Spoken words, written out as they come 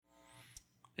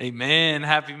Amen.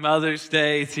 Happy Mother's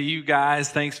Day to you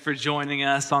guys. Thanks for joining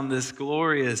us on this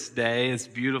glorious day. It's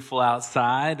beautiful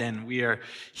outside, and we are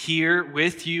here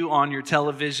with you on your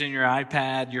television, your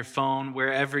iPad, your phone,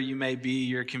 wherever you may be,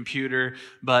 your computer.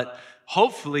 But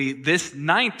hopefully this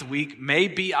 9th week may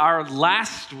be our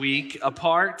last week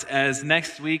apart, as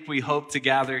next week we hope to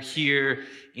gather here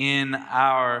in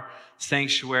our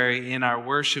sanctuary, in our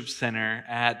worship center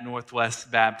at Northwest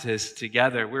Baptist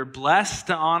together. We're blessed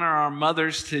to honor our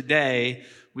mothers today.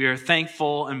 We are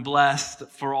thankful and blessed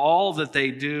for all that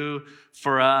they do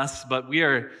for us, but we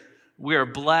are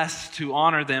blessed to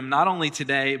honor them not only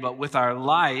today, but with our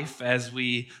life as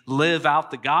we live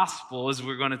out the gospel, as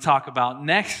we're going to talk about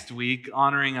next week,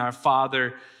 honoring our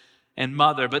father and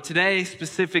mother. But today,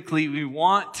 specifically, we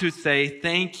want to say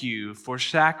thank you for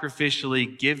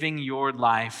sacrificially giving your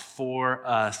life for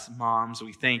us, moms.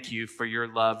 We thank you for your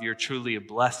love. You're truly a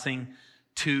blessing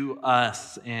to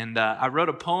us. And I wrote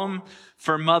a poem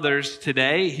for mothers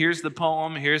today. Here's the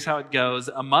poem. Here's how it goes.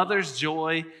 A mother's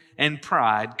joy and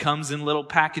pride comes in little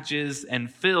packages and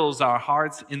fills our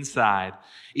hearts inside.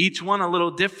 Each one a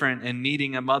little different and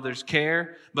needing a mother's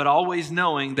care, but always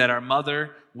knowing that our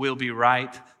mother will be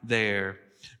right there.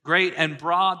 Great and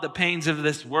broad the pains of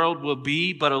this world will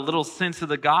be, but a little sense of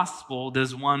the gospel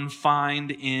does one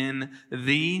find in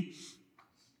thee.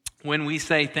 When we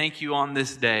say thank you on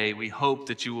this day, we hope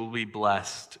that you will be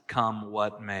blessed, come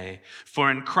what may. For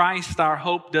in Christ our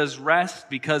hope does rest,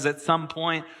 because at some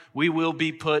point we will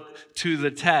be put to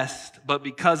the test. But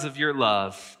because of your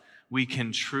love, we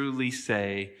can truly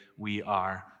say we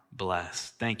are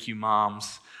blessed. Thank you,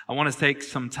 moms. I want to take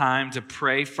some time to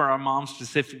pray for our moms,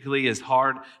 specifically as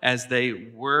hard as they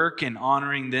work in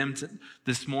honoring them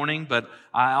this morning. But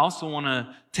I also want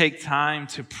to take time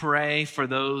to pray for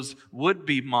those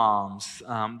would-be moms,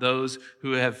 those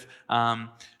who have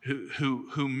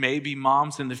who may be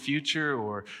moms in the future,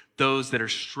 or those that are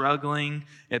struggling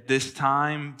at this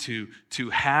time to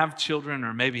have children,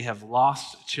 or maybe have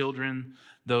lost children.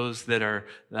 Those that are,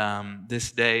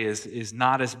 this day is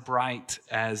not as bright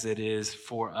as it is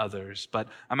for others. But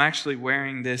I'm actually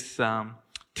wearing this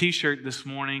t-shirt this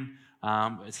morning.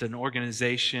 It's an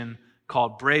organization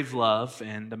called Brave Love,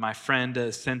 and my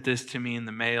friend sent this to me in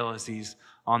the mail as he's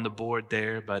on the board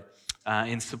there, but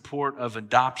in support of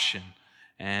adoption.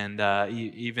 And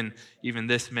even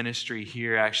this ministry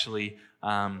here actually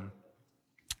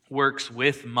works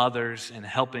with mothers and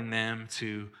helping them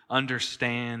to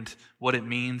understand what it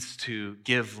means to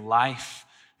give life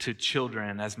to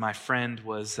children. As my friend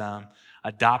was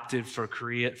adopted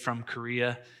from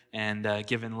Korea and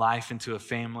given life into a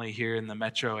family here in the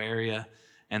metro area,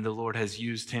 and the Lord has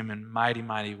used him in mighty,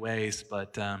 mighty ways.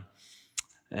 But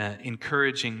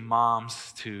encouraging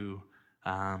moms to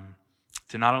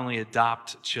not only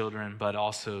adopt children, but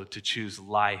also to choose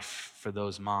life for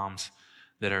those moms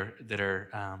that are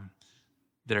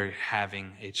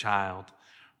having a child,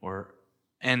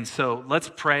 and so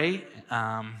let's pray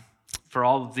for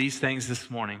all of these things this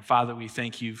morning. Father, we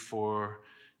thank you for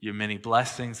your many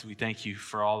blessings. We thank you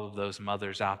for all of those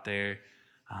mothers out there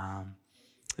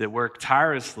that work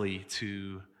tirelessly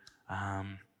to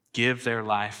give their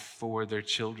life for their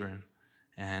children.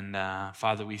 And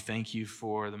Father, we thank you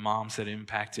for the moms that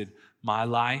impacted my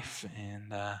life,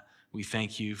 and we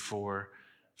thank you for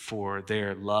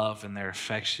their love and their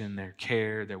affection, their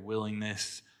care, their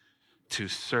willingness to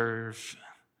serve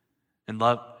and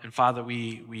love. And Father,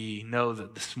 we know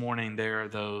that this morning there are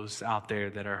those out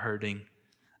there that are hurting,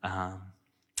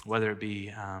 whether it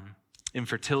be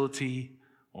infertility,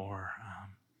 or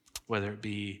whether it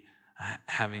be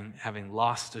having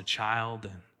lost a child.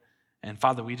 And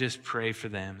Father, we just pray for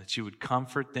them, that you would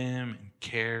comfort them and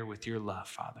care with your love,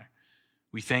 Father.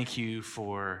 We thank you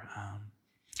for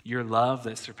your love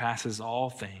that surpasses all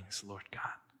things, Lord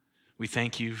God. We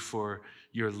thank you for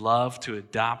your love to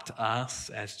adopt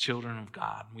us as children of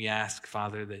God. We ask,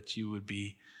 Father, that you would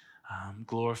be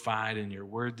glorified in your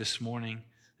word this morning,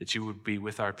 that you would be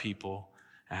with our people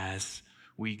as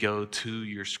we go to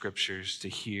your scriptures to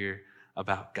hear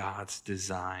about God's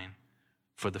design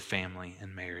for the family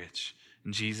and marriage.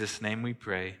 In Jesus' name we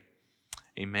pray,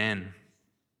 amen.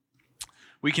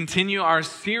 We continue our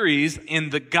series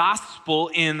in the gospel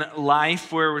in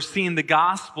life, where we're seeing the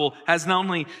gospel has not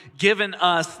only given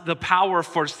us the power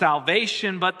for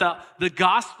salvation, but the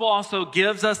gospel also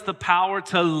gives us the power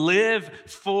to live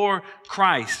for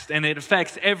Christ. And it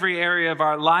affects every area of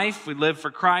our life. We live for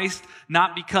Christ,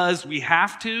 not because we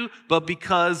have to, but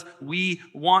because we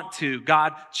want to.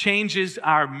 God changes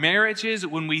our marriages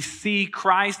when we see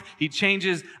Christ. He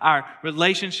changes our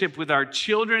relationship with our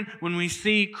children when we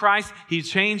see Christ. He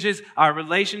changes our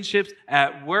relationships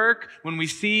at work when we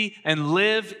see and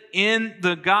live in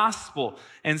the gospel.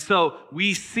 And so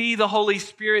we see the Holy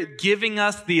Spirit giving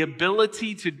us the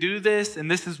ability to do this. And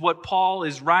this is what Paul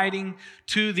is writing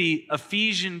to the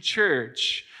Ephesian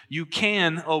church. You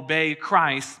can obey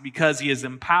Christ because he has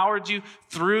empowered you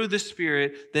through the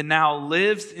Spirit that now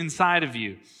lives inside of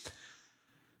you.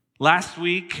 Last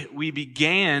week, we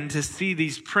began to see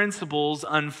these principles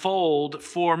unfold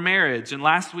for marriage. And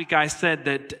last week, I said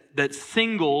that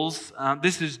singles,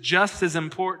 this is just as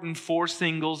important for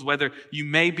singles, whether you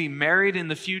may be married in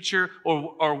the future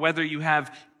or whether you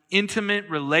have intimate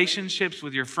relationships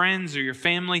with your friends or your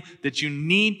family, that you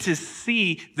need to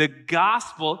see the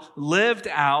gospel lived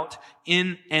out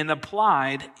in and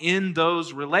applied in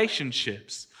those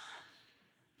relationships.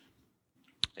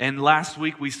 And last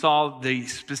week we saw the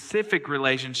specific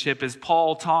relationship as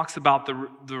Paul talks about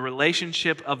the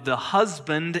relationship of the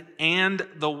husband and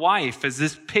the wife, as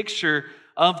this picture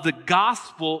of the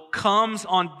gospel comes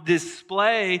on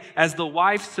display as the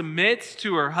wife submits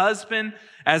to her husband,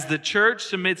 as the church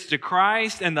submits to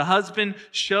Christ, and the husband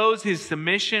shows his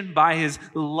submission by his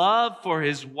love for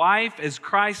his wife as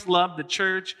Christ loved the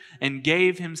church and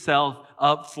gave himself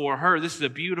up for her. This is a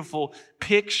beautiful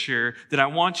picture that I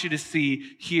want you to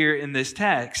see here in this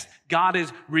text. God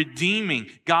is redeeming.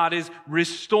 God is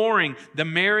restoring the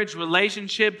marriage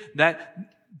relationship that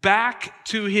back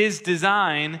to his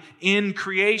design in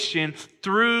creation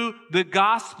through the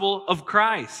gospel of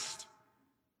Christ.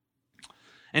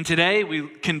 And today we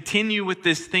continue with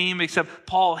this theme, except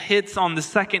Paul hits on the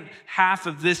second half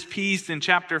of this piece in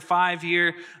chapter 5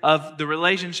 here of the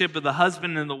relationship of the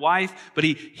husband and the wife. But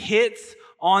he hits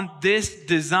on this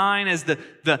design as the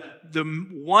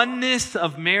oneness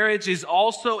of marriage is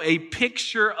also a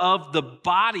picture of the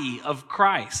body of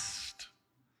Christ.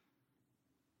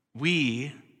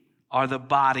 We are the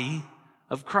body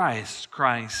of Christ,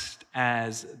 Christ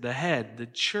as the head, the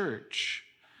church.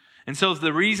 And so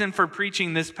the reason for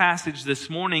preaching this passage this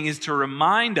morning is to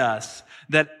remind us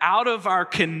that out of our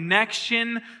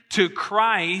connection to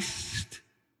Christ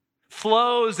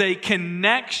flows a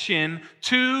connection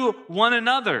to one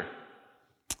another.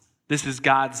 This is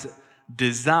God's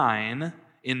design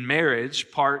in marriage,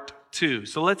 part 2.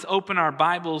 So let's open our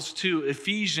Bibles to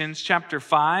Ephesians chapter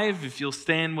 5, if you'll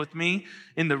stand with me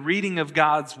in the reading of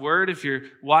God's Word. If you're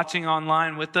watching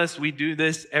online with us, we do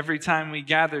this every time we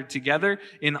gather together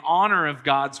in honor of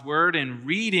God's Word and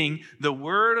reading the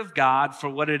Word of God for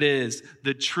what it is,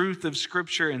 the truth of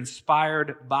Scripture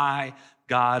inspired by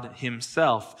God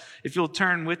himself. If you'll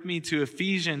turn with me to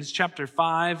Ephesians chapter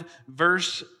 5,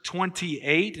 verse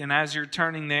 28, and as you're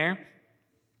turning there,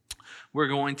 we're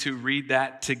going to read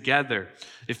that together.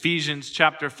 Ephesians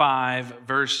chapter 5,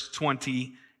 verse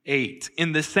 28.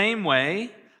 In the same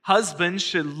way, husbands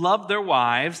should love their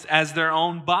wives as their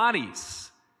own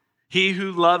bodies. He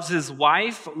who loves his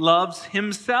wife loves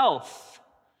himself.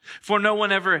 For no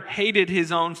one ever hated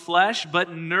his own flesh,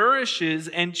 but nourishes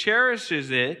and cherishes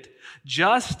it,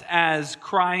 just as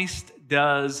Christ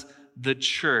does the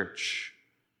church,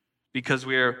 because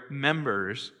we are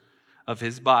members of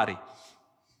his body.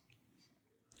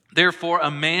 Therefore, a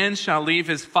man shall leave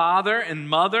his father and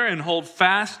mother and hold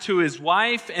fast to his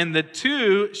wife, and the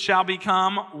two shall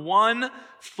become one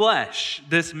flesh.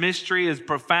 This mystery is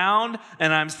profound,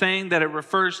 and I'm saying that it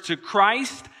refers to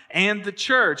Christ and the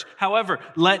church. However,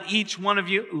 let each one of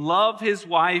you love his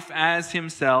wife as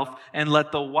himself, and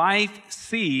let the wife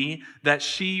see that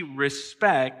she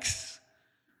respects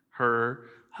her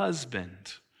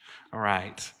husband. All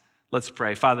right. Let's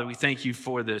pray. Father, we thank you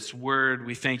for this word.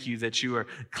 We thank you that you are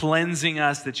cleansing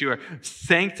us, that you are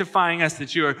sanctifying us,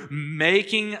 that you are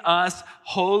making us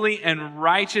holy and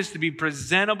righteous to be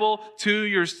presentable to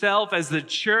yourself as the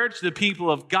church, the people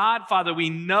of God. Father, we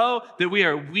know that we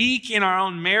are weak in our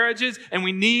own marriages and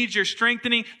we need your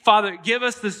strengthening. Father, give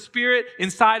us the Spirit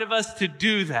inside of us to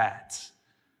do that.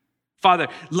 Father,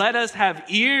 let us have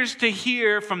ears to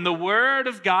hear from the Word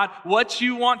of God what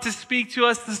you want to speak to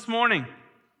us this morning.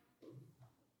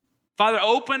 Father,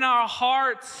 open our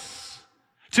hearts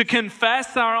to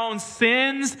confess our own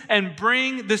sins and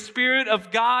bring the Spirit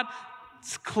of God's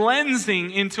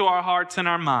cleansing into our hearts and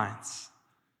our minds.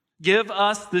 Give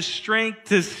us the strength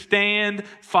to stand,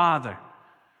 Father.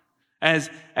 As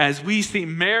we see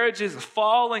marriages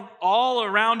falling all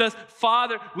around us,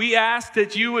 Father, we ask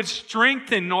that you would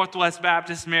strengthen Northwest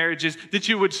Baptist marriages, that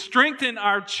you would strengthen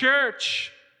our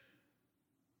church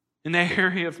in the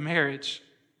area of marriage.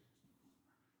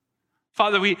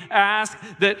 Father, we ask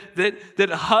that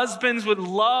husbands would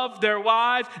love their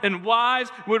wives and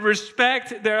wives would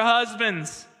respect their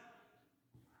husbands.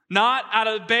 Not out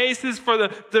of the basis for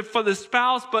the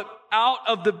spouse, but out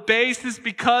of the basis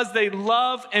because they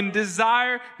love and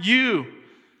desire you.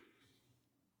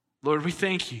 Lord, we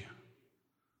thank you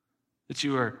that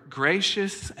you are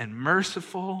gracious and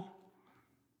merciful.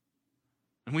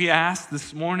 And we ask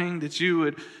this morning that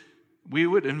we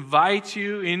would invite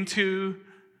you into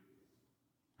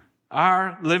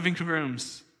our living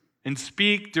rooms and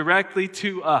speak directly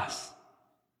to us.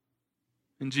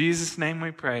 In Jesus' name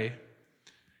we pray.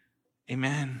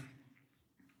 Amen.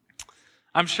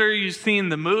 I'm sure you've seen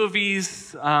the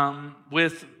movies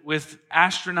with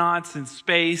astronauts in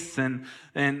space and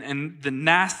the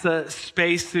NASA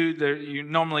spacesuit. They're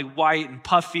normally white and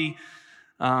puffy,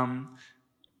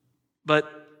 but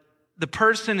the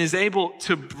person is able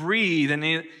to breathe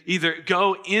and either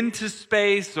go into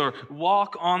space or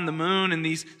walk on the moon in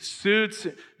these suits,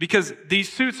 because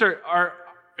these suits are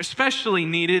especially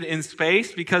needed in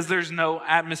space because there's no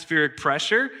atmospheric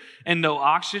pressure and no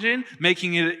oxygen,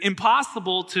 making it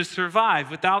impossible to survive.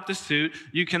 Without the suit,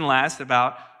 you can last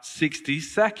about 60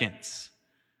 seconds.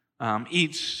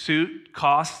 Each suit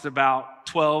costs about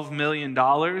 $12 million.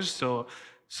 So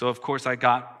of course, I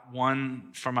got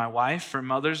one for my wife for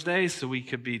Mother's Day so we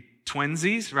could be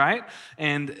twinsies, right?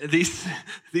 And these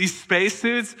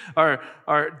spacesuits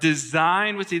are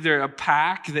designed with either a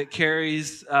pack that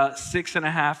carries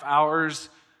 6.5 hours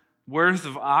worth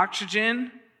of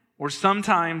oxygen, or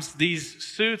sometimes these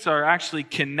suits are actually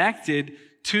connected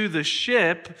to the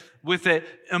ship with an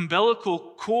umbilical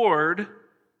cord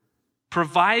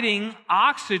providing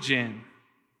oxygen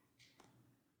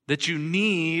that you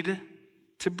need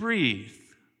to breathe.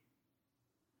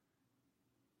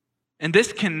 And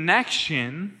this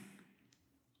connection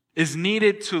is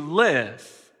needed to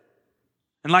live.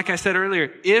 And like I said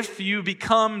earlier, if you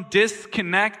become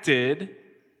disconnected,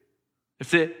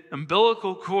 if the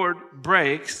umbilical cord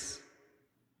breaks,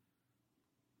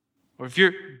 or if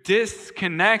you're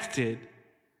disconnected,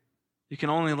 you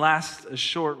can only last a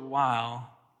short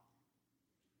while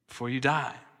before you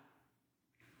die.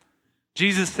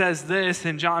 Jesus says this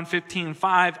in John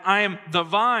 15:5, I am the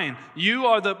vine, you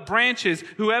are the branches.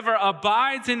 Whoever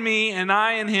abides in me and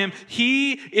I in him,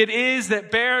 he it is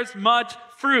that bears much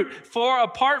fruit. For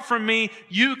apart from me,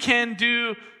 you can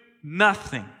do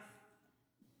nothing.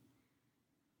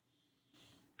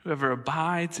 Whoever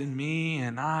abides in me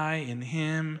and I in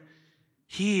him,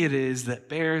 he it is that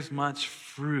bears much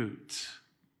fruit.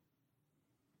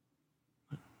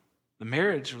 The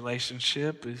marriage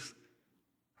relationship is,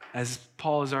 as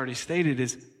Paul has already stated,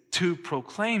 is to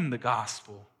proclaim the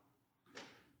gospel.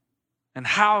 And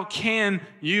how can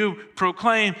you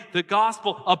proclaim the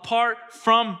gospel apart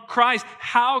from Christ?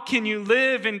 How can you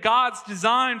live in God's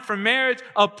design for marriage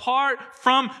apart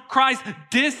from Christ,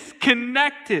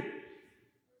 disconnected?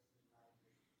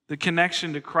 The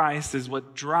connection to Christ is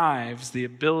what drives the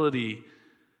ability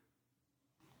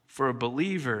for a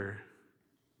believer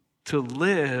to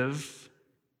live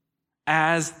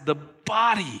as the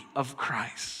body of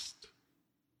Christ.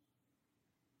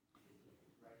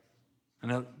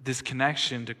 And this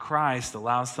connection to Christ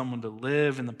allows someone to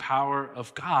live in the power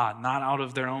of God, not out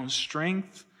of their own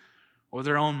strength or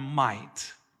their own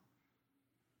might.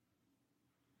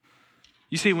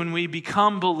 You see, when we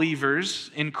become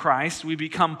believers in Christ, we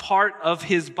become part of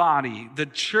his body, the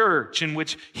church, in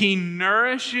which he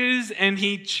nourishes and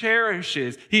he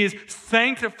cherishes. He is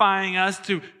sanctifying us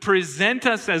to present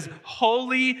us as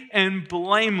holy and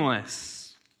blameless.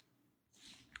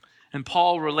 And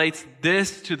Paul relates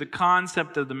this to the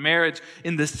concept of the marriage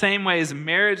in the same way as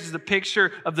marriage is a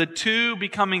picture of the two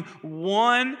becoming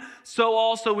one. So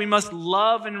also we must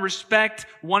love and respect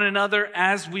one another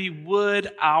as we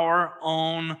would our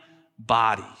own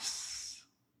bodies.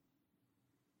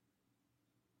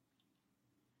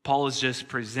 Paul has just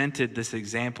presented this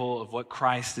example of what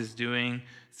Christ is doing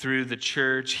through the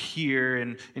church here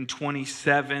in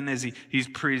 27 as he's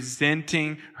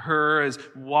presenting her, as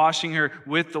washing her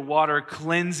with the water,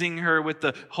 cleansing her with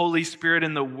the Holy Spirit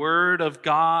and the Word of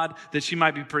God, that she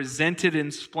might be presented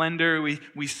in splendor.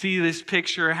 We see this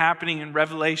picture happening in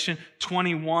Revelation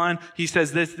 21. He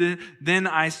says this, then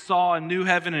I saw a new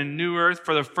heaven and a new earth,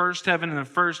 for the first heaven and the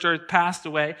first earth passed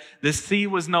away. The sea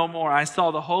was no more. I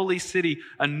saw the holy city,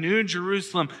 a new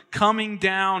Jerusalem, coming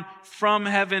down from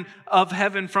heaven,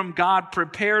 from God,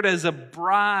 prepared as a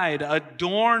bride,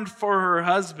 adorned for her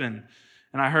husband.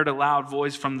 And I heard a loud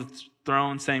voice from the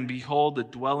throne saying, behold, the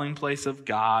dwelling place of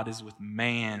God is with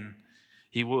man.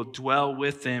 He will dwell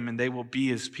with them, and they will be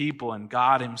his people, and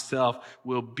God himself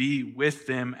will be with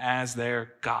them as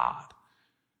their God.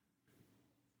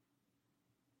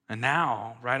 And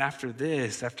now, right after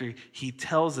this, after he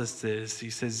tells us this,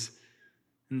 he says,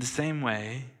 In the same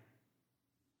way,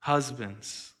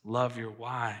 husbands, love your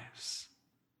wives.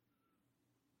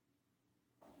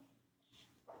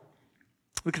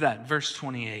 Look at that, verse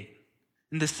 28.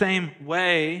 In the same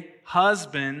way,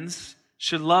 husbands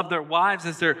should love their wives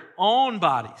as their own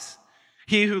bodies.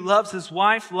 He who loves his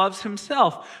wife loves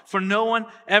himself. For no one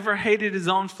ever hated his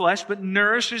own flesh, but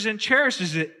nourishes and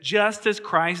cherishes it, just as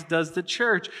Christ does the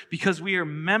church, because we are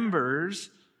members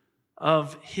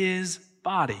of his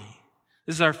body.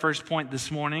 This is our first point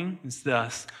this morning. It's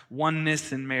thus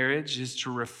oneness in marriage is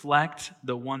to reflect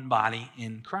the one body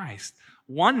in Christ.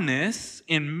 Oneness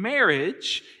in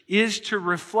marriage is to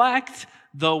reflect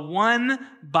the one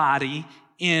body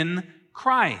in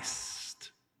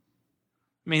Christ.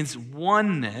 It means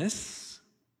oneness,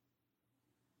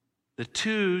 the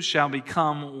two shall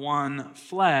become one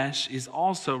flesh, is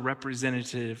also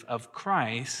representative of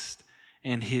Christ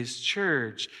and his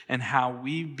church and how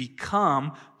we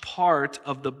become part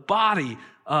of the body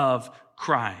of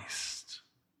Christ.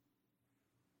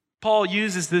 Paul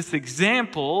uses this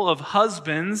example of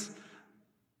husbands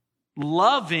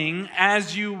loving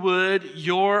as you would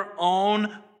your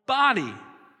own body.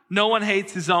 No one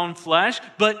hates his own flesh,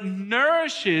 but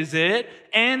nourishes it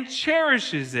and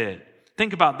cherishes it.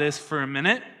 Think about this for a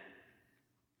minute.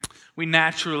 We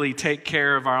naturally take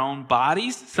care of our own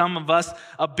bodies. Some of us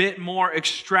a bit more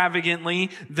extravagantly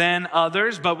than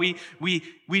others, but we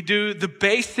do the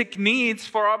basic needs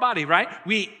for our body, right?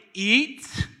 We eat,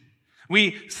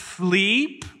 we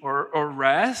sleep or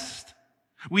rest,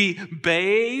 we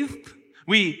bathe,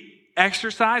 we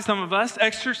exercise, some of us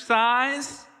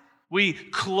exercise, we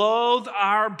clothe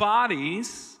our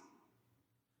bodies.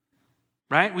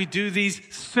 Right? We do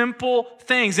these simple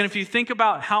things. And if you think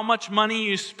about how much money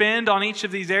you spend on each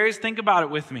of these areas, think about it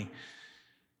with me.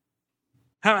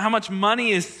 How much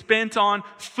money is spent on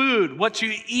food, what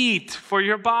you eat for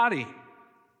your body.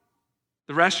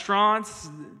 The restaurants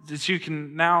that you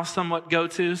can now somewhat go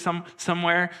to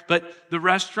somewhere, but the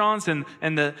restaurants and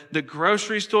the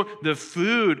grocery store, the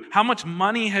food, how much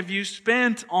money have you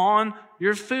spent on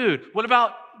your food? What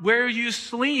about where you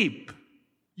sleep?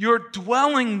 Your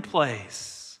dwelling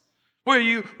place, where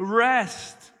you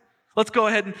rest. Let's go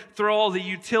ahead and throw all the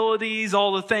utilities,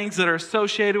 all the things that are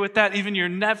associated with that, even your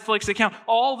Netflix account,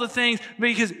 all the things,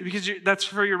 because that's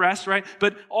for your rest, right?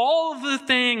 But all of the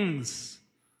things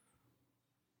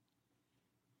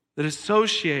that are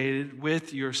associated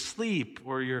with your sleep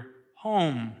or your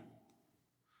home.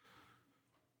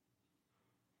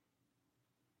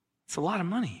 It's a lot of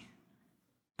money.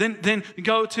 Then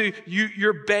go to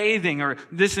your bathing, or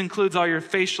this includes all your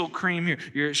facial cream,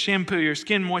 your shampoo, your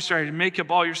skin moisturizer, your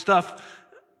makeup, all your stuff,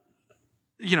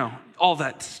 all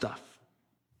that stuff.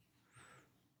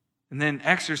 And then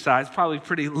exercise, probably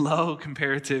pretty low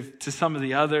comparative to some of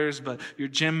the others, but your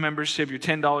gym membership, your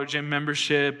 $10 gym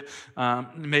membership,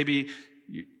 maybe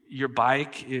your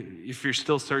bike, if you're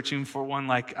still searching for one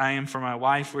like I am for my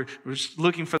wife, we're just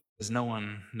looking for, because no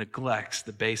one neglects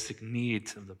the basic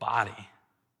needs of the body.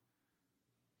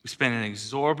 We spend an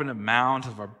exorbitant amount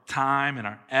of our time and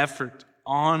our effort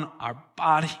on our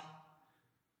body.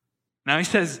 Now he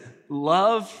says,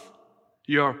 love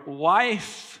your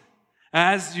wife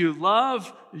as you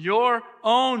love your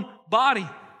own body.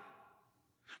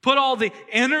 Put all the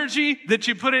energy that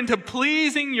you put into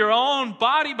pleasing your own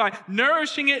body by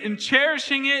nourishing it and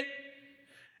cherishing it,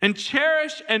 and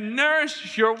cherish and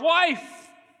nourish your wife.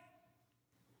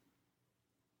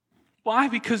 Why?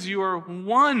 Because you are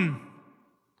one.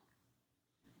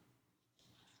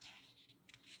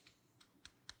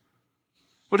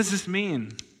 What does this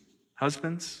mean,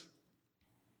 husbands?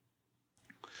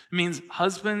 It means,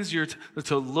 husbands, you're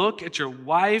to look at your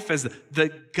wife as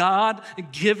the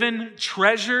God-given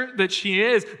treasure that she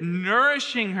is,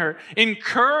 nourishing her,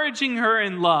 encouraging her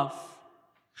in love,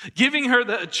 giving her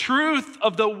the truth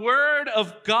of the Word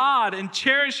of God, and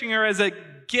cherishing her as a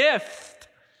gift,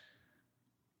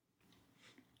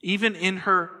 even in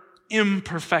her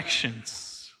imperfections.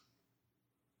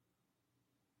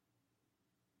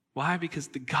 Why? Because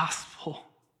the gospel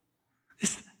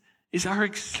is our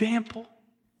example.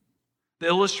 The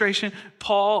illustration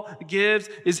Paul gives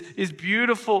is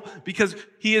beautiful because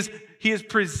he is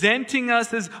presenting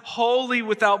us as holy,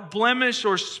 without blemish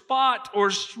or spot or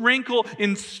wrinkle,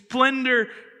 in splendor.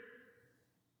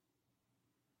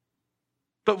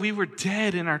 But we were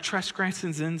dead in our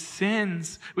transgressions and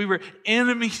sins. We were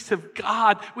enemies of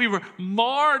God. We were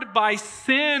marred by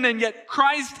sin, and yet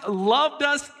Christ loved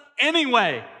us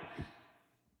anyway.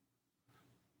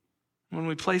 When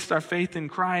we placed our faith in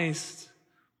Christ,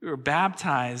 We were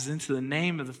baptized into the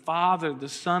name of the Father, the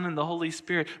Son, and the Holy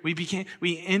Spirit.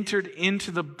 We entered into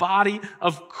the body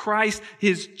of Christ,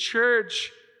 his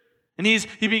church. And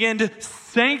he began to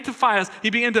sanctify us. He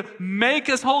began to make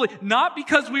us holy, not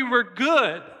because we were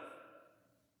good,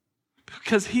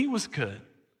 because he was good.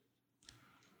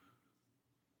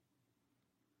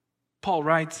 Paul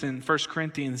writes in 1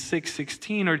 Corinthians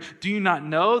 6:16, or do you not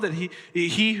know that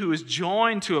he who is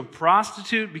joined to a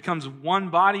prostitute becomes one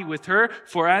body with her?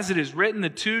 For as it is written, the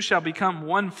two shall become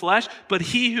one flesh. But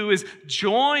he who is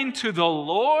joined to the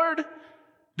Lord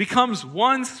becomes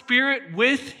one spirit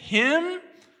with him.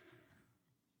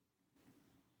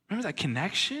 Remember that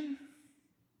connection?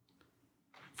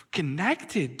 If we're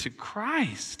connected to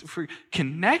Christ, if we're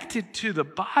connected to the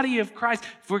body of Christ,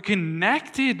 if we're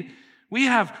connected, we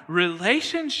have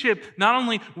relationship not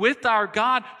only with our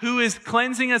God who is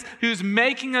cleansing us, who's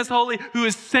making us holy, who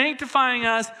is sanctifying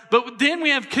us, but then we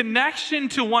have connection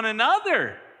to one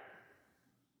another.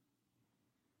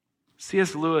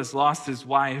 C.S. Lewis lost his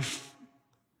wife,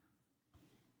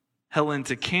 Helen,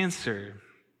 to cancer,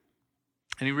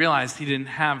 and he realized he didn't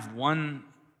have one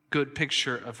good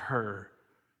picture of her.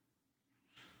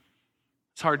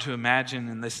 It's hard to imagine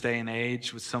in this day and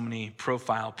age with so many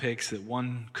profile pics that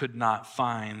one could not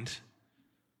find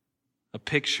a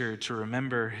picture to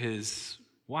remember his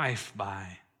wife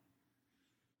by.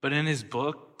 But in his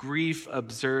book, Grief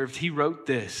Observed, he wrote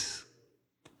this: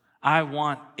 I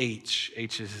want H.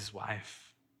 H is his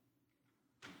wife,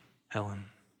 Helen.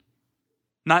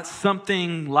 Not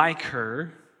something like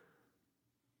her.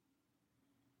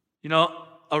 You know,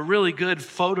 a really good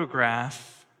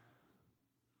photograph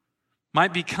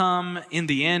might become, in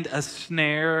the end, a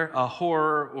snare, a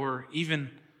horror, or even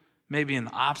maybe an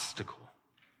obstacle.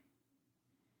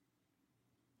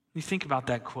 You think about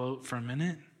that quote for a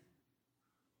minute.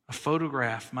 A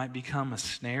photograph might become a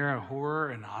snare, a horror,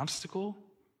 an obstacle.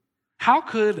 How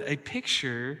could a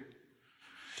picture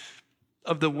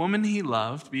of the woman he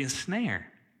loved be a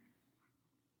snare?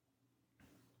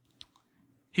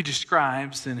 He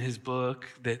describes in his book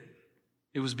that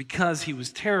it was because he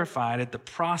was terrified at the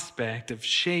prospect of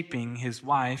shaping his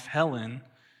wife, Helen,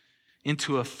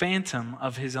 into a phantom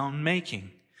of his own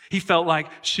making. He felt like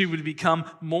she would become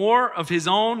more of his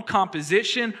own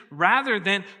composition rather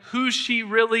than who she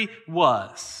really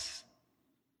was.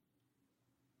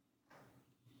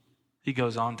 He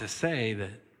goes on to say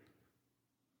that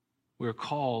we're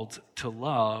called to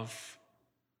love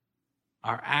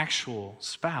our actual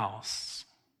spouse,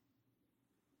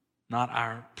 not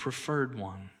our preferred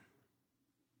one.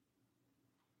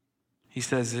 He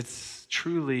says it's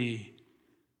truly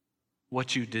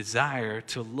what you desire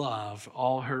to love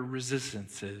all her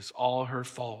resistances, all her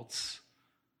faults,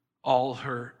 all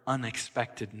her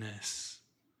unexpectedness.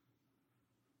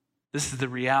 This is the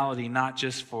reality not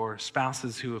just for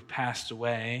spouses who have passed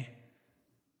away,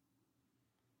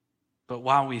 but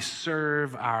while we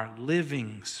serve our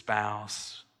living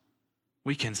spouse,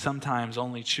 we can sometimes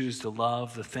only choose to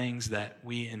love the things that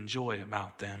we enjoy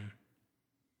about them.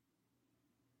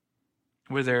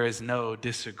 Where there is no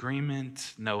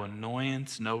disagreement, no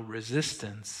annoyance, no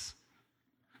resistance,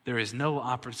 there is no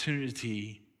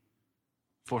opportunity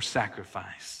for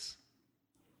sacrifice.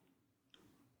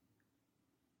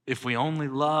 If we only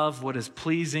love what is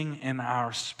pleasing in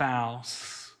our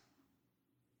spouse,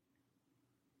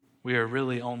 we are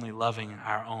really only loving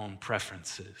our own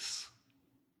preferences.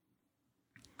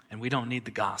 And we don't need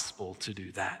the gospel to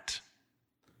do that.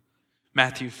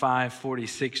 Matthew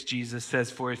 5:46, Jesus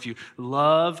says, "For if you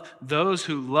love those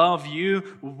who love you,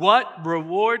 what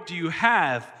reward do you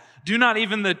have? Do not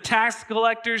even the tax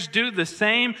collectors do the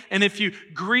same? And if you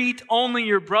greet only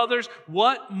your brothers,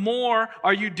 what more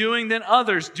are you doing than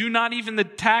others? Do not even the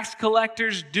tax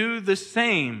collectors do the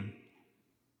same?"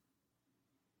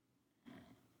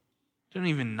 Don't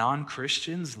even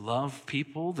non-Christians love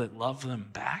people that love them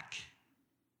back?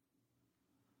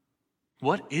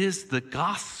 What is the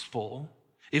gospel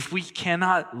if we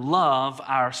cannot love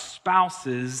our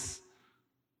spouses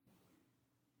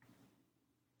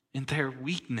in their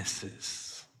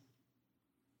weaknesses,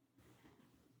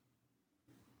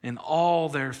 in all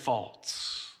their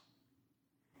faults?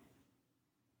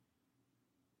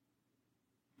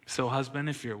 So, husband,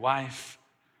 if your wife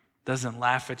doesn't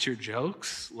laugh at your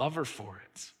jokes, love her for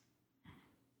it.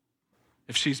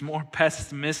 If she's more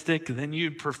pessimistic than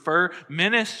you'd prefer,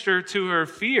 minister to her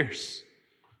fears.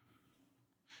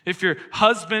 If your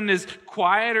husband is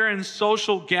quieter in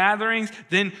social gatherings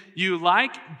than you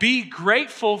like, be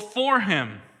grateful for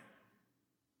him.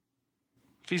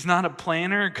 If he's not a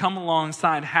planner, come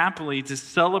alongside happily to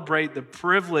celebrate the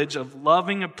privilege of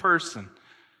loving a person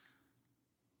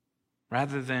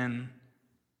rather than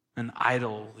an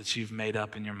idol that you've made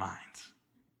up in your mind.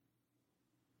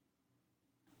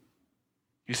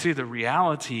 You see, the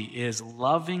reality is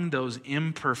loving those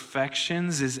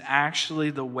imperfections is actually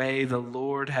the way the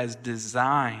Lord has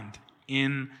designed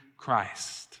in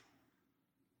Christ.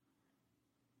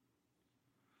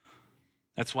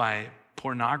 That's why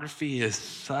pornography is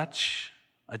such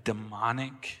a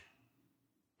demonic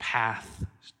path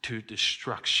to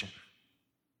destruction.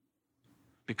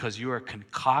 Because you are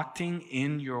concocting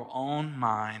in your own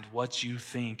mind what you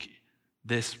think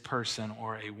this person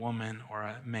or a woman or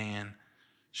a man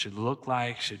should look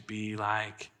like, should be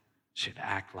like, should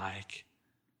act like.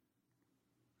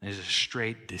 There's a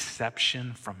straight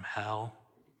deception from hell,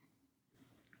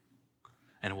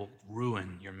 and it will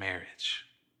ruin your marriage.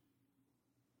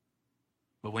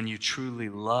 But when you truly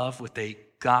love with a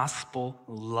gospel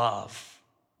love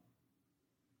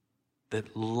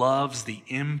that loves the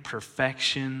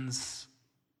imperfections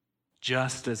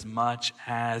just as much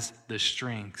as the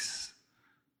strengths,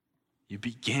 you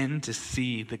begin to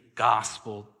see the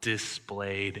gospel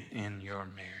displayed in your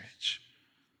marriage.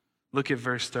 Look at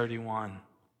verse 31.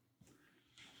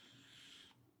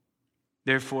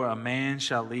 Therefore, a man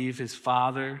shall leave his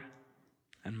father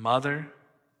and mother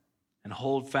and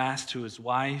hold fast to his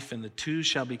wife, and the two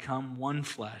shall become one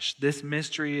flesh. This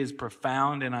mystery is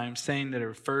profound, and I am saying that it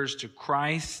refers to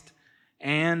Christ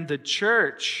and the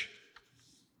church.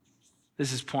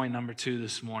 This is point number 2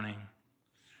 this morning.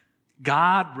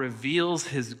 God reveals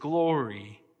his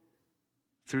glory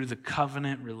through the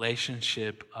covenant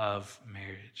relationship of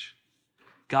marriage.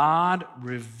 God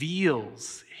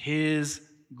reveals his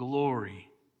glory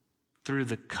through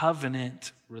the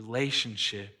covenant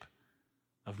relationship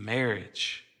of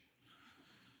marriage.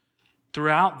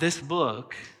 Throughout this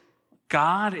book,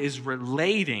 God is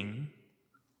relating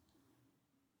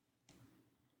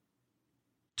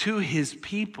to his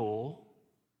people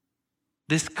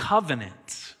this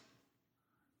covenant.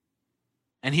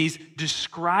 And he's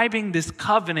describing this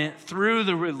covenant through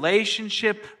the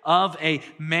relationship of a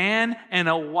man and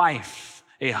a wife,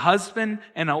 a husband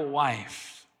and a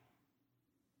wife.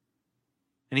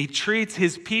 And he treats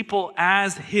his people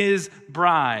as his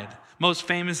bride. Most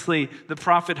famously, the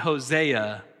prophet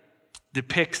Hosea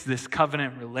depicts this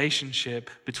covenant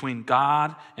relationship between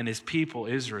God and his people,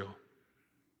 Israel.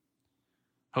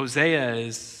 Hosea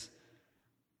is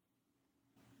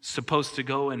supposed to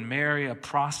go and marry a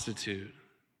prostitute,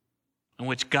 in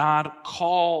which God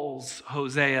calls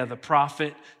Hosea, the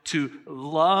prophet, to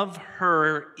love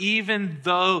her even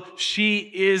though she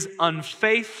is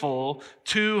unfaithful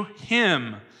to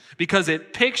him. Because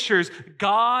it pictures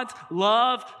God's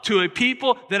love to a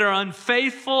people that are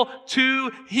unfaithful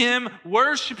to him,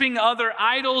 worshiping other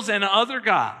idols and other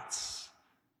gods.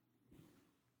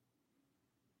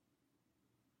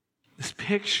 This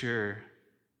picture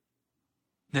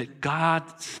that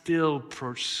God still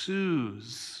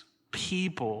pursues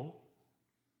people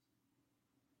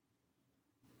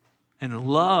and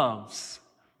loves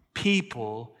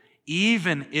people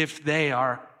even if they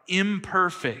are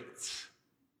imperfect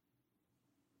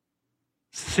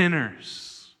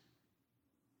sinners.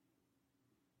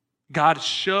 God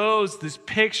shows this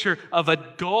picture of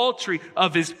adultery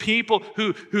of his people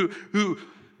who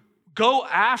go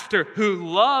after, who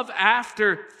love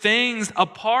after things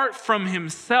apart from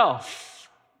himself.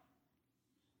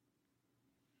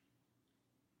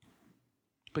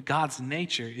 But God's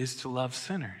nature is to love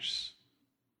sinners.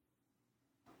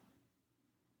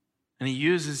 And he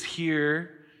uses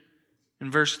here in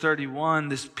verse 31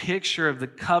 this picture of the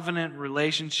covenant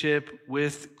relationship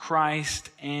with Christ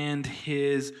and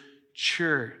his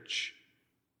church.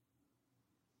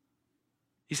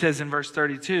 He says in verse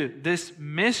 32, this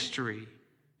mystery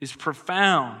is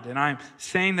profound, and I'm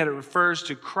saying that it refers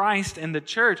to Christ and the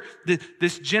church.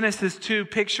 This Genesis 2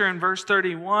 picture in verse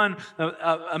 31,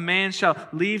 a man shall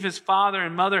leave his father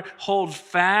and mother, hold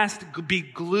fast, be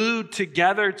glued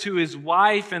together to his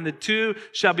wife, and the two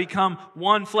shall become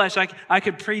one flesh. I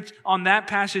could preach on that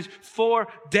passage 4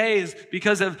 days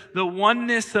because of the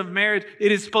oneness of marriage.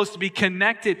 It is supposed to be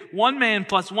connected, one man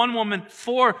plus one woman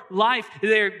for life.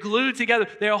 They are glued together.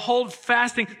 They are hold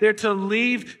fasting. They're to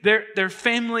leave their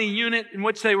family unit in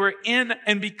which they were in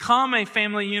and become a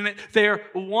family unit. They are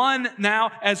one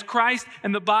now as Christ,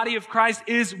 and the body of Christ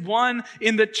is one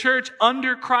in the church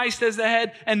under Christ as the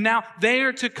head, and now they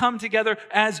are to come together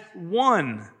as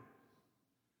one.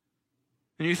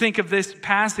 And you think of this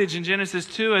passage in Genesis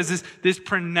 2 as this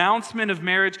pronouncement of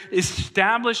marriage,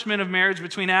 establishment of marriage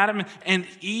between Adam and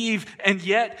Eve, and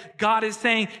yet God is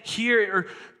saying here, or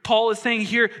Paul is saying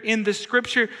here in the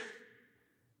scripture,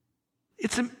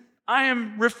 I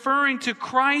am referring to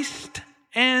Christ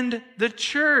and the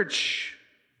church.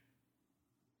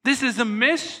 This is a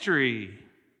mystery.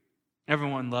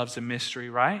 Everyone loves a mystery,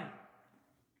 right?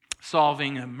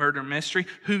 Solving a murder mystery.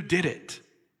 Who did it?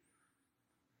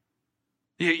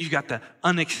 You got the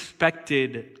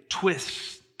unexpected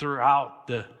twists throughout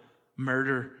the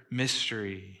murder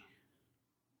mystery.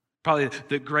 Probably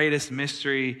the greatest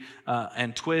mystery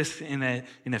and twist in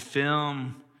a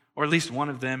film, or at least one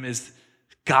of them, is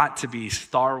got to be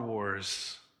Star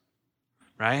Wars,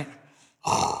 right?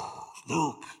 Oh,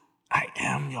 Luke, I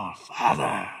am your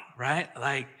father, right?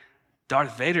 Like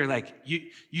Darth Vader, like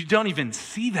you don't even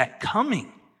see that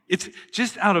coming. It's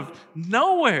just out of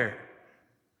nowhere.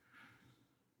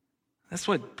 That's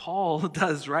what Paul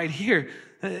does right here.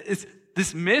 It's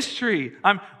this mystery.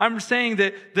 I'm saying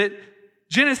that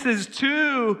Genesis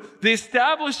 2, the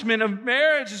establishment of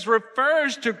marriage,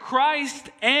 refers to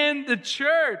Christ and the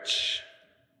church.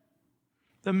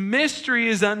 The mystery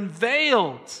is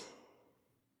unveiled.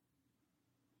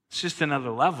 It's just another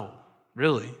level,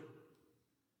 really.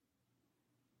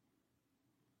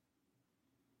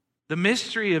 The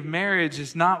mystery of marriage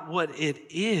is not what it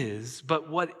is,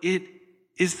 but what it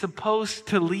is supposed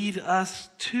to lead us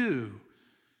to,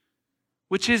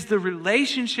 which is the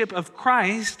relationship of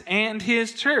Christ and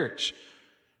his church.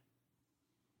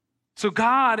 So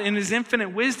God, in his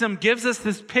infinite wisdom, gives us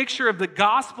this picture of the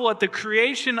gospel at the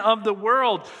creation of the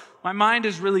world. My mind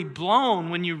is really blown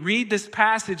when you read this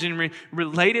passage and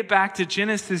relate it back to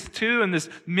Genesis 2 and this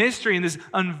mystery and this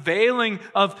unveiling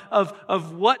of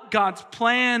what God's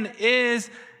plan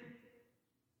is.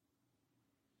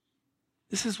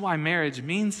 This is why marriage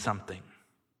means something.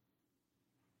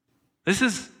 This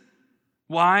is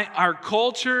why our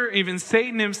culture, even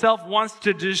Satan himself, wants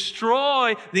to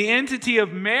destroy the entity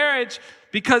of marriage,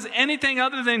 because anything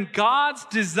other than God's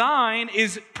design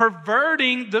is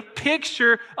perverting the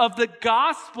picture of the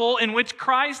gospel in which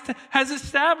Christ has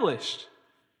established.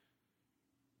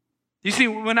 You see,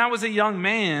 when I was a young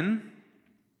man,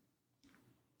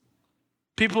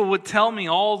 people would tell me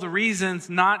all the reasons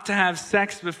not to have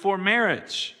sex before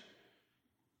marriage.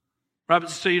 Right?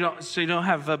 So you don't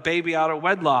have a baby out of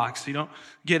wedlock, so you don't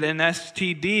get an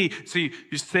STD, so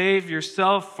you save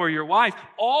yourself for your wife.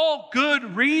 All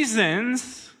good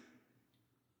reasons.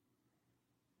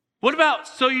 What about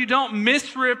so you don't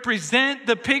misrepresent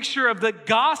the picture of the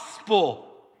gospel?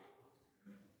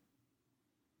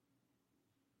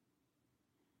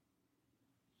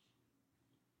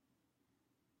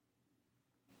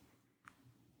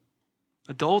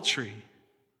 Adultery,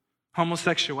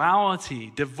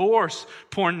 homosexuality, divorce,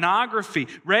 pornography,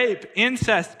 rape,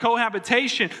 incest,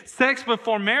 cohabitation, sex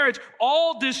before marriage,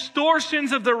 all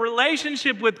distortions of the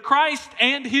relationship with Christ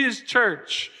and his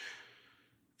church.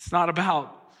 It's not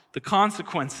about the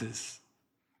consequences.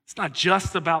 It's not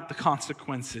just about the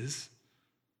consequences.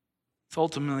 It's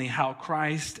ultimately how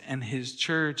Christ and his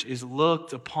church is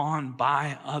looked upon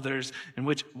by others, in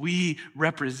which we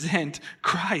represent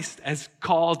Christ as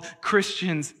called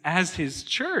Christians as his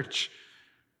church.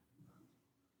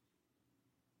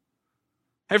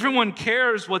 Everyone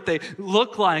cares what they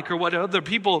look like or what other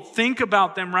people think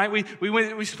about them, right?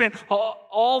 We spend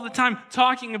all the time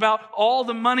talking about all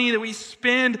the money that we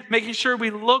spend, making sure we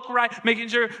look right, making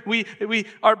sure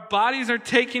our bodies are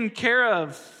taken care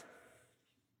of.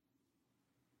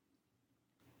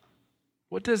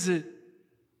 What does it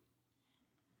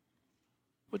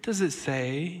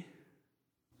say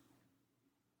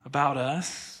about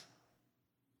us?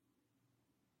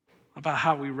 About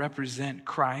how we represent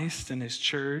Christ and his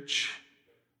church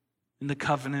in the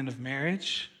covenant of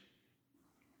marriage?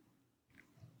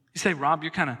 You say, Rob,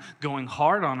 you're kind of going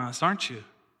hard on us, aren't you?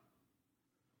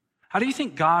 How do you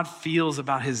think God feels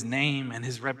about his name and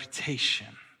his reputation?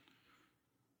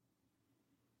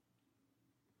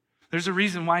 There's a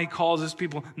reason why he calls his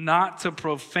people not to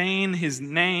profane his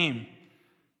name.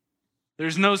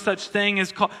 There's no such thing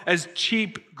as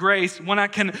cheap grace.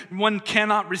 One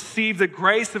cannot receive the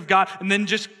grace of God and then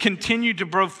just continue to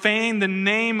profane the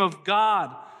name of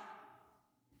God.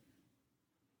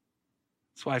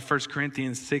 That's why 1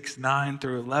 Corinthians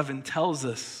 6:9-11 tells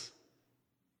us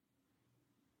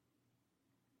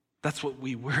that's what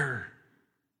we were.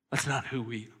 That's not who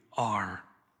we are.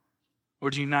 Or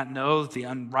do you not know that the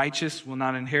unrighteous will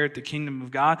not inherit the kingdom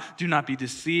of God? Do not be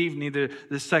deceived, neither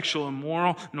the sexual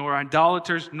immoral, nor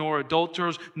idolaters, nor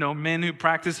adulterers, nor men who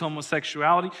practice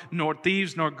homosexuality, nor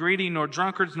thieves, nor greedy, nor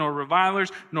drunkards, nor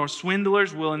revilers, nor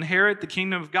swindlers will inherit the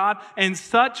kingdom of God. And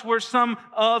such were some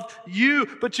of you.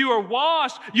 But you are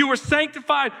washed, you were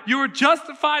sanctified, you were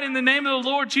justified in the name of the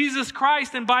Lord Jesus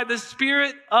Christ and by the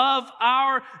Spirit of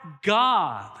our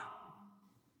God.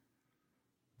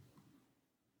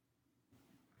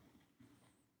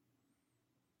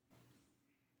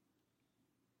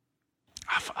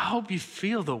 I hope you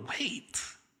feel the weight.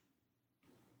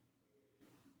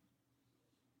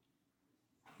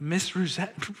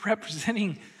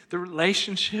 Misrepresenting the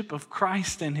relationship of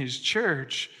Christ and his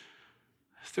church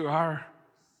through our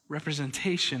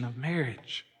representation of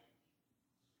marriage.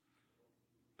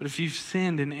 But if you've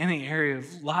sinned in any area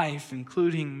of life,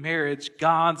 including marriage,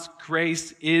 God's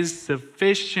grace is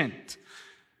sufficient.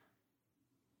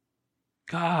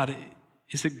 God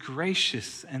is a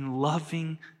gracious and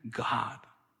loving God,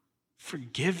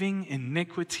 forgiving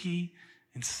iniquity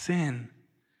and sin.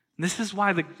 And this is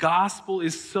why the gospel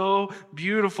is so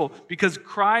beautiful, because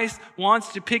Christ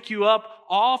wants to pick you up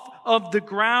off of the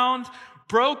ground,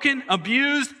 broken,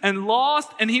 abused, and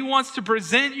lost, and he wants to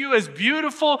present you as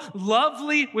beautiful,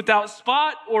 lovely, without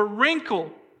spot or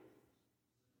wrinkle.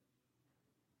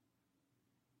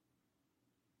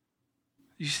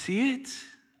 You see it?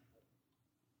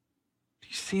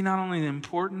 You see not only the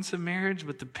importance of marriage,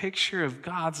 but the picture of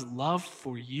God's love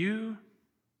for you.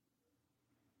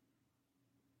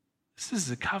 This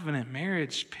is a covenant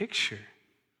marriage picture.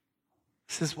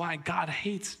 This is why God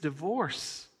hates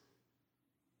divorce.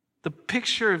 The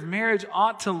picture of marriage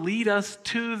ought to lead us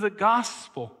to the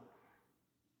gospel.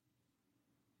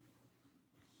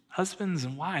 Husbands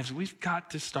and wives, we've got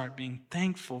to start being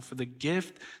thankful for the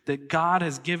gift that God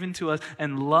has given to us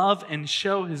and love and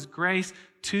show his grace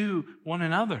to one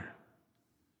another.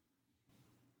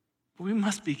 We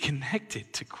must be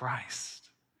connected to Christ.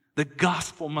 The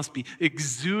gospel must be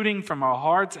exuding from our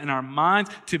hearts and our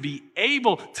minds to be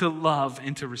able to love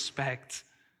and to respect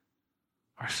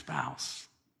our spouse.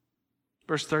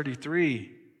 Verse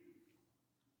 33,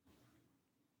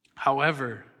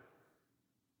 however,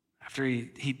 after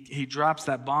he drops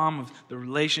that bomb of the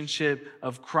relationship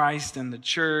of Christ and the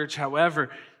church,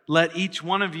 however, let each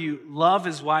one of you love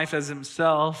his wife as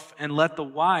himself, and let the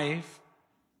wife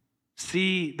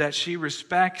see that she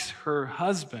respects her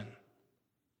husband.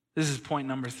 This is point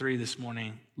number 3 this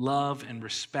morning. Love and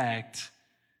respect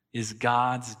is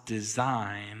God's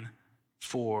design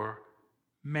for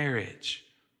marriage.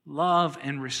 Love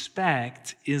and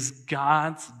respect is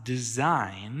God's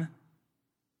design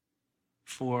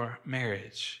for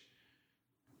marriage.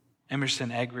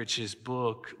 Emerson Eggerich's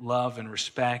book, Love and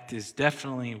Respect, is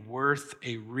definitely worth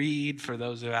a read for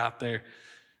those out there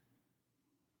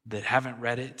that haven't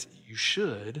read it. You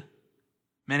should.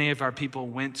 Many of our people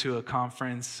went to a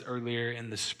conference earlier in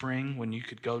the spring when you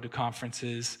could go to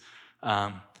conferences,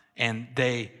 and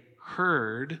they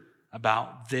heard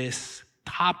about this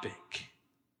topic.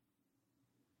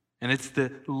 And it's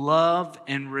the love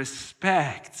and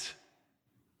respect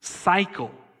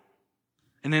cycle.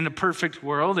 And in a perfect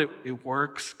world, it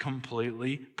works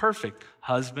completely perfect.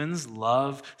 Husbands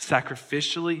love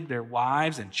sacrificially their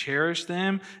wives and cherish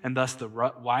them, and thus the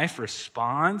wife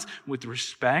responds with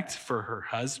respect for her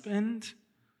husband.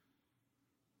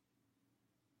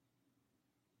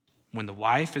 When the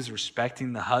wife is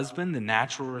respecting the husband, the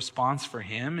natural response for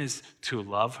him is to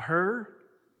love her.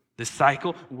 The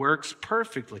cycle works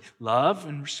perfectly. Love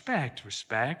and respect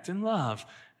and love.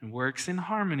 And works in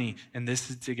harmony, and this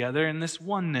is together in this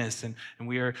oneness, and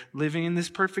we are living in this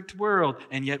perfect world,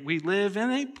 and yet we live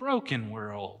in a broken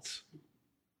world,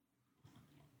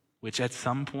 which at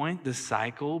some point the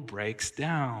cycle breaks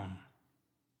down.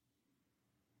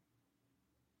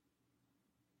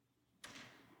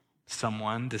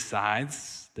 Someone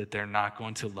decides that they're not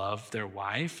going to love their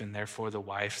wife, and therefore the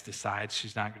wife decides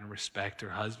she's not going to respect her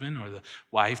husband, or the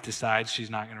wife decides she's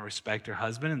not going to respect her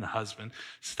husband, and the husband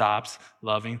stops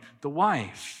loving the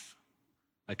wife.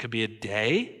 That could be a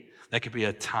day, that could be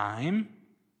a time,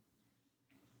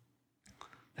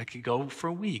 that could go for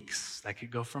weeks, that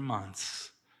could go for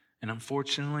months, and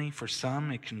unfortunately for some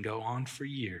it can go on for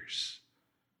years.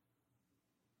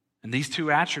 And these two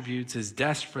attributes is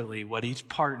desperately what each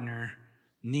partner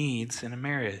needs in a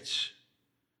marriage.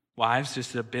 Wives,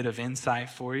 just a bit of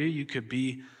insight for you. You could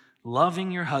be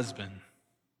loving your husband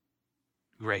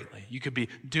greatly. You could be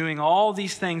doing all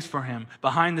these things for him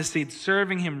behind the scenes,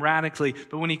 serving him radically.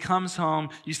 But when he comes home,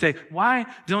 you say, "Why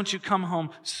don't you come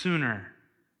home sooner?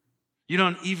 You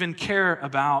don't even care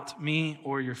about me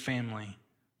or your family."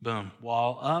 Boom,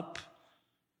 wall up.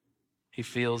 He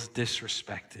feels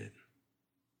disrespected.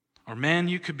 Or men,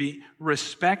 you could be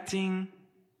respecting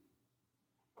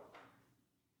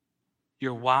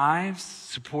your wives,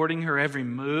 supporting her every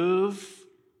move,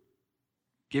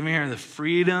 giving her the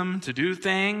freedom to do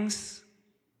things,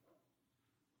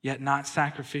 yet not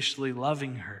sacrificially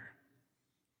loving her,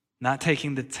 not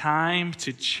taking the time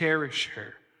to cherish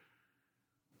her.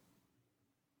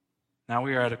 Now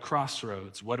we are at a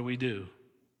crossroads. What do we do?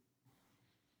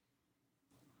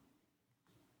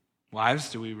 Wives,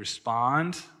 do we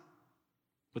respond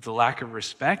with a lack of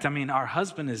respect? I mean, our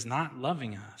husband is not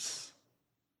loving us.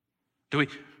 Do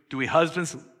we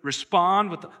husbands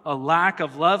respond with a lack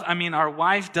of love? I mean, our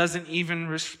wife doesn't even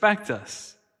respect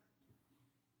us.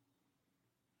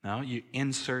 No, you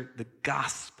insert the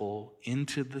gospel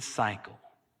into the cycle.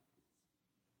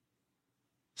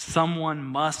 Someone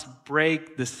must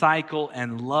break the cycle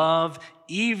and love,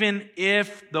 even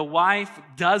if the wife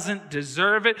doesn't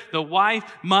deserve it. The wife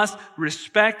must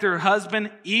respect her husband,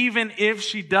 even if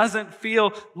she doesn't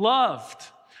feel loved.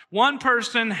 One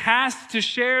person has to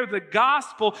share the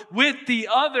gospel with the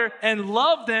other and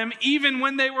love them even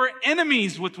when they were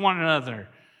enemies with one another.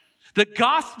 The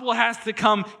gospel has to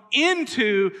come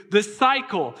into the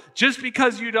cycle. Just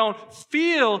because you don't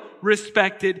feel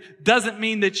respected doesn't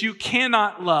mean that you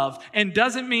cannot love. And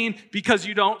doesn't mean because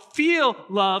you don't feel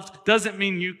loved doesn't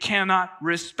mean you cannot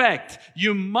respect.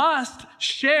 You must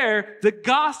share the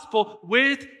gospel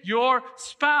with your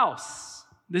spouse.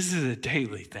 This is a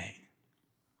daily thing.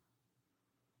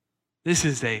 This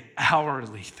is an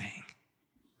hourly thing.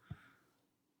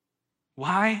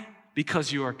 Why?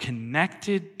 Because you are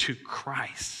connected to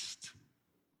Christ.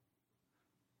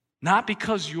 Not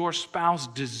because your spouse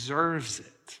deserves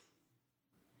it.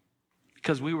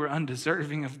 Because we were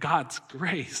undeserving of God's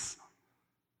grace.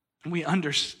 We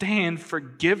understand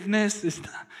forgiveness is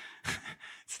not,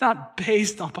 it's not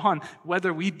based upon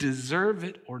whether we deserve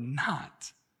it or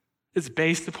not. It's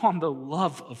based upon the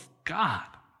love of God.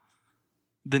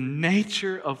 The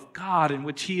nature of God in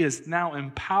which He has now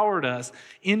empowered us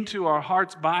into our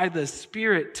hearts by the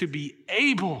Spirit to be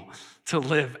able to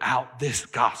live out this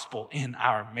gospel in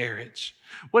our marriage.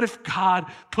 What if God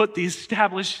put the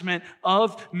establishment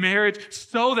of marriage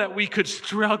so that we could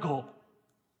struggle,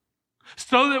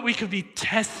 so that we could be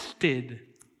tested,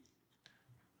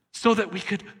 so that we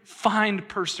could find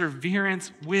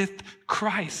perseverance with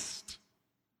Christ?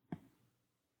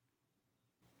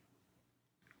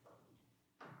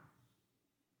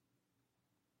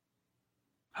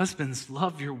 Husbands,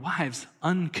 love your wives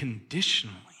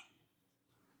unconditionally.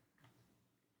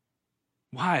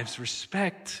 Wives,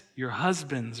 respect your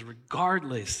husbands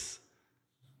regardless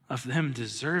of them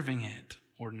deserving it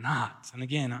or not. And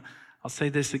again, I'll say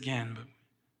this again, but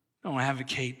I don't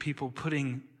advocate people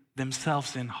putting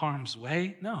themselves in harm's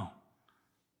way. No.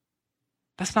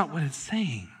 That's not what it's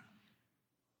saying.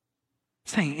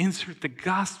 It's saying insert the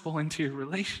gospel into your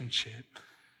relationship.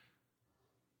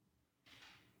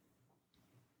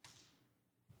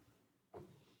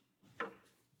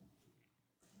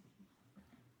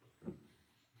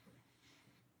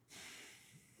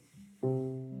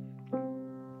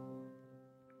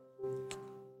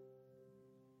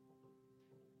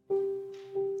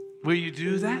 Will you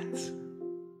do that?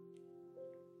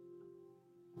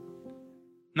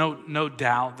 No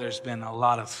doubt there's been a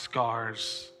lot of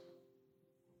scars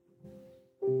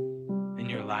in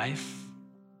your life.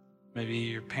 Maybe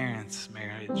your parents'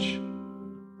 marriage.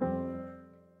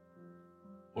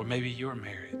 Or maybe your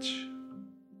marriage.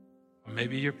 Or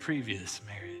maybe your previous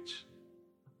marriage.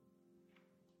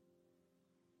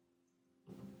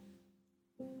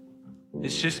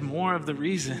 It's just more of the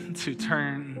reason to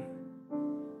turn,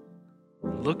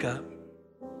 look up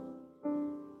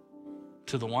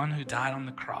to the one who died on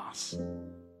the cross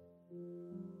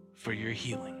for your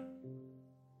healing.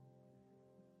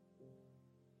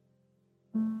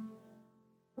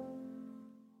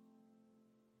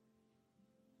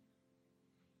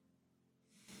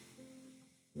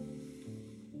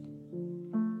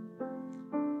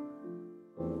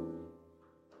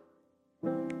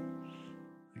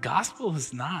 The gospel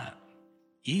is not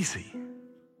easy.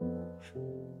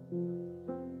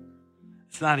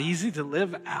 It's not easy to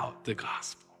live out the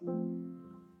gospel.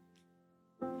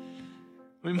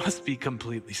 We must be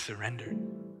completely surrendered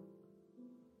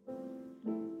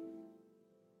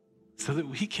so that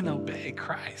we can obey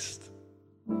Christ.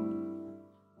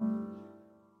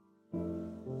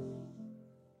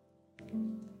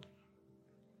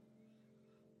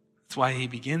 That's why he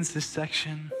begins this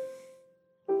section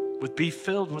with be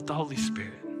filled with the Holy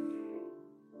Spirit.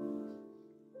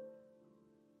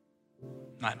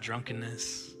 Not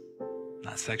drunkenness,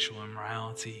 not sexual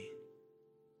immorality.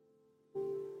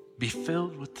 Be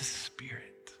filled with the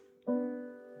Spirit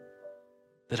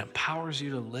that empowers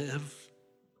you to live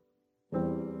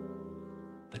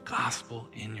the gospel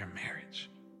in your marriage.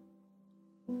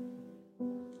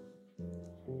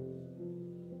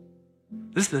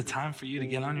 This is the time for you to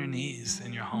get on your knees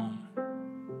in your home.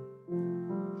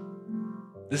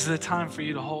 This is the time for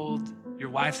you to hold your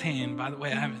wife's hand. By the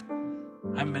way, I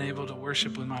haven't been able to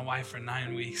worship with my wife for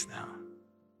 9 weeks now.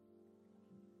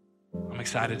 I'm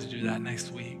excited to do that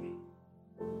next week.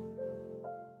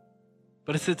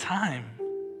 But it's a time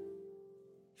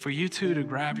for you two to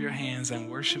grab your hands and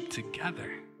worship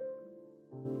together.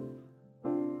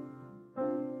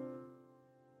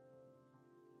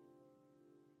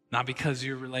 Not because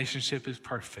your relationship is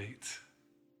perfect.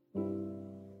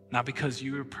 Not because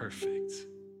you are perfect.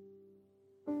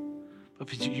 But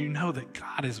because you know that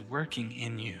God is working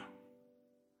in you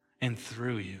and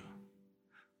through you.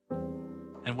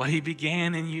 And what he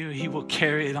began in you, he will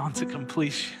carry it on to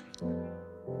completion.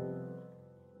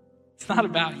 It's not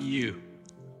about you.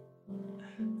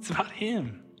 It's about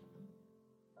him.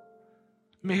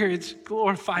 Marriage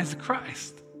glorifies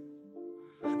Christ.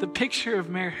 The picture of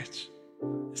marriage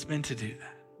is meant to do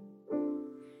that.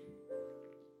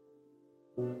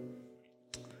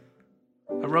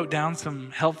 I wrote down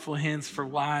some helpful hints for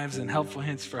wives and helpful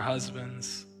hints for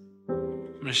husbands.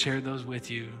 I'm going to share those with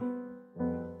you,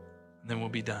 and then we'll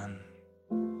be done.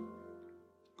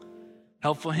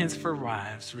 Helpful hints for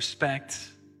wives. Respect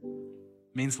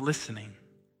means listening.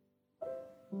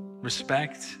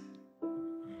 Respect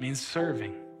means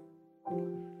serving.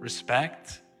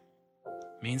 Respect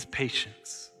means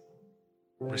patience.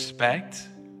 Respect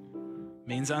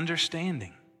means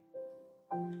understanding.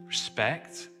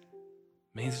 Respect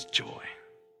means joy.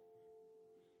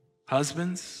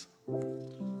 Husbands,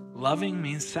 loving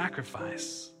means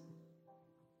sacrifice.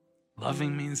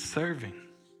 Loving means serving.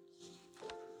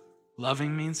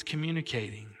 Loving means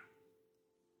communicating.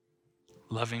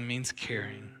 Loving means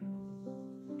caring.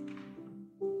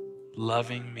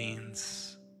 Loving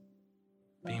means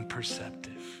being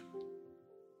perceptive.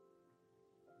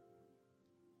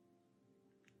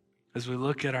 As we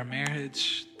look at our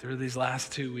marriage through these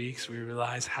last 2 weeks, we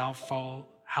realize how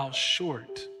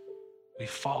short we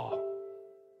fall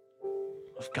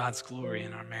of God's glory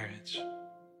in our marriage.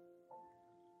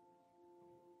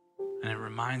 And it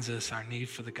reminds us our need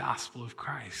for the gospel of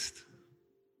Christ.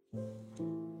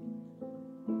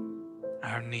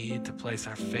 Our need to place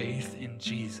our faith in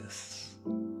Jesus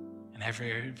in every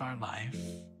area of our life,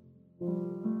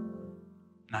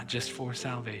 not just for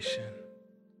salvation,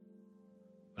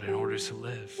 but in order to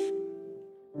live.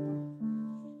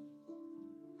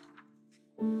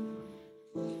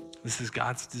 This is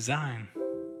God's design.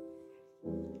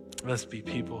 Let's be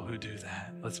people who do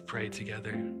that. Let's pray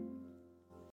together.